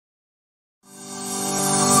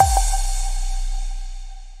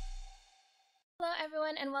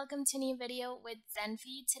everyone, and welcome to a new video with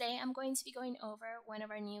Zenphi. Today I'm going to be going over one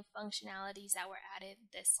of our new functionalities that were added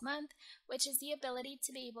this month, which is the ability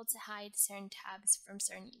to be able to hide certain tabs from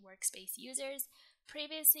certain Workspace users.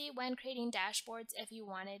 Previously, when creating dashboards, if you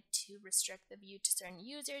wanted to restrict the view to certain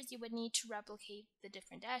users, you would need to replicate the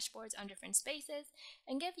different dashboards on different spaces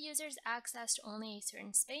and give users access to only a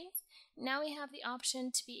certain space. Now we have the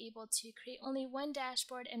option to be able to create only one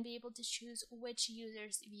dashboard and be able to choose which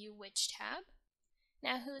users view which tab.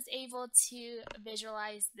 Now, who is able to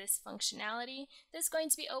visualize this functionality? This is going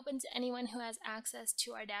to be open to anyone who has access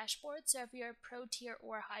to our dashboard. So if you're a pro tier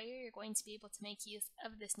or higher, you're going to be able to make use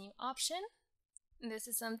of this new option. And this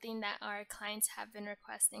is something that our clients have been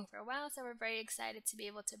requesting for a while, so we're very excited to be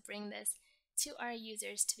able to bring this to our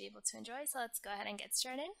users to be able to enjoy. So let's go ahead and get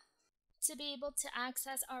started. To be able to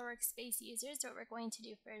access our Workspace users, what we're going to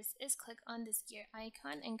do first is click on this gear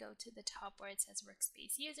icon and go to the top where it says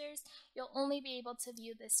Workspace Users. You'll only be able to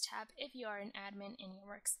view this tab if you are an admin in your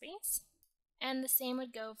Workspace. And the same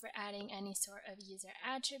would go for adding any sort of user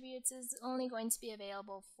attributes. This is only going to be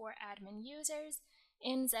available for admin users.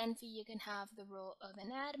 In Zenphi, you can have the role of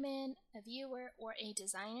an admin, a viewer, or a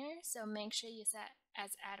designer. So make sure you set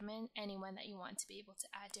as admin anyone that you want to be able to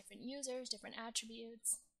add different users, different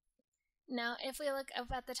attributes. Now, if we look up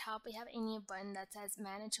at the top, we have a new button that says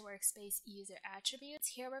Manage Workspace User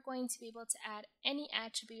Attributes. Here we're going to be able to add any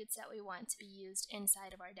attributes that we want to be used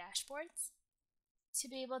inside of our dashboards. To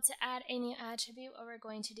be able to add a new attribute, what we're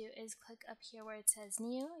going to do is click up here where it says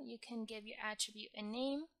New. You can give your attribute a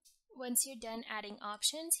name. Once you're done adding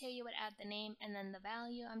options, here you would add the name and then the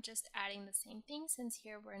value. I'm just adding the same thing since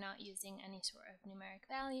here we're not using any sort of numeric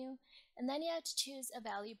value. And then you have to choose a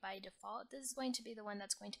value by default. This is going to be the one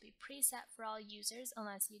that's going to be preset for all users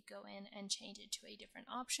unless you go in and change it to a different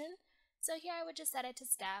option. So here I would just set it to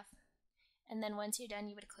staff. And then once you're done,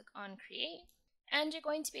 you would click on Create. And you're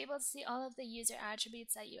going to be able to see all of the user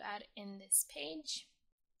attributes that you add in this page.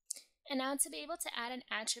 And now to be able to add an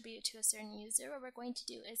attribute to a certain user, what we're going to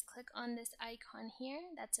do is click on this icon here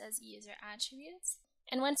that says User Attributes.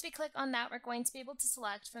 And once we click on that, we're going to be able to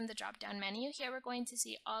select from the drop-down menu. Here we're going to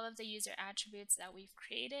see all of the user attributes that we've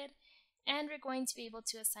created. And we're going to be able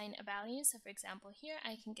to assign a value. So for example, here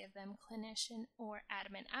I can give them Clinician or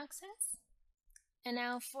Admin Access. And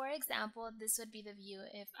now, for example, this would be the view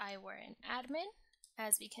if I were an admin.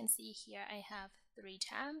 As we can see here, I have 3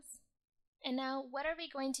 tabs. And now, what are we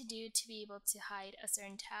going to do to be able to hide a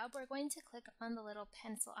certain tab? We're going to click on the little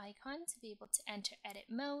pencil icon to be able to enter edit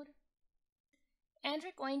mode. And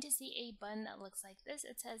we're going to see a button that looks like this.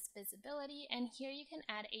 It says visibility, and here you can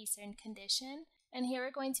add a certain condition. And here we're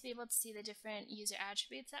going to be able to see the different user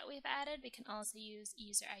attributes that we've added. We can also use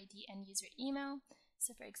user ID and user email.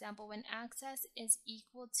 So for example, when access is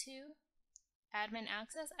equal to admin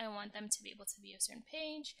access, I want them to be able to view a certain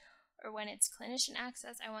page. Or when it's clinician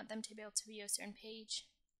access, I want them to be able to view a certain page.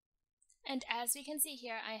 And as we can see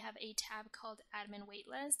here, I have a tab called Admin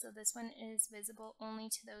Waitlist. So this one is visible only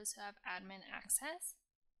to those who have admin access.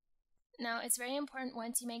 Now, it's very important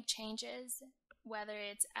once you make changes, whether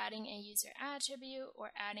it's adding a user attribute or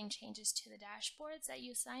adding changes to the dashboards, that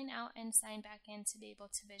you sign out and sign back in to be able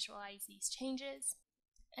to visualize these changes.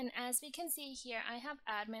 And as we can see here, I have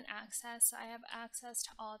admin access, so I have access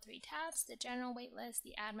to all 3 tabs, the general waitlist,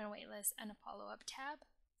 the admin waitlist, and a follow-up tab.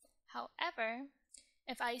 However,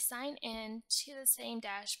 if I sign in to the same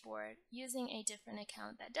dashboard using a different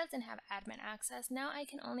account that doesn't have admin access, now I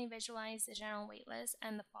can only visualize the general waitlist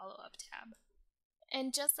and the follow-up tab.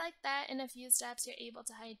 And just like that, in a few steps, you're able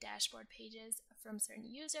to hide dashboard pages from certain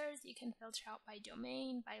users. You can filter out by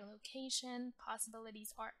domain, by location.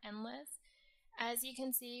 Possibilities are endless. As you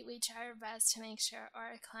can see, we try our best to make sure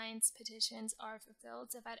our clients' petitions are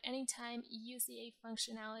fulfilled. So if at any time you see a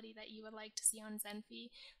functionality that you would like to see on Zenphi,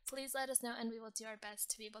 please let us know and we will do our best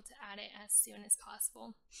to be able to add it as soon as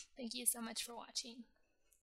possible. Thank you so much for watching.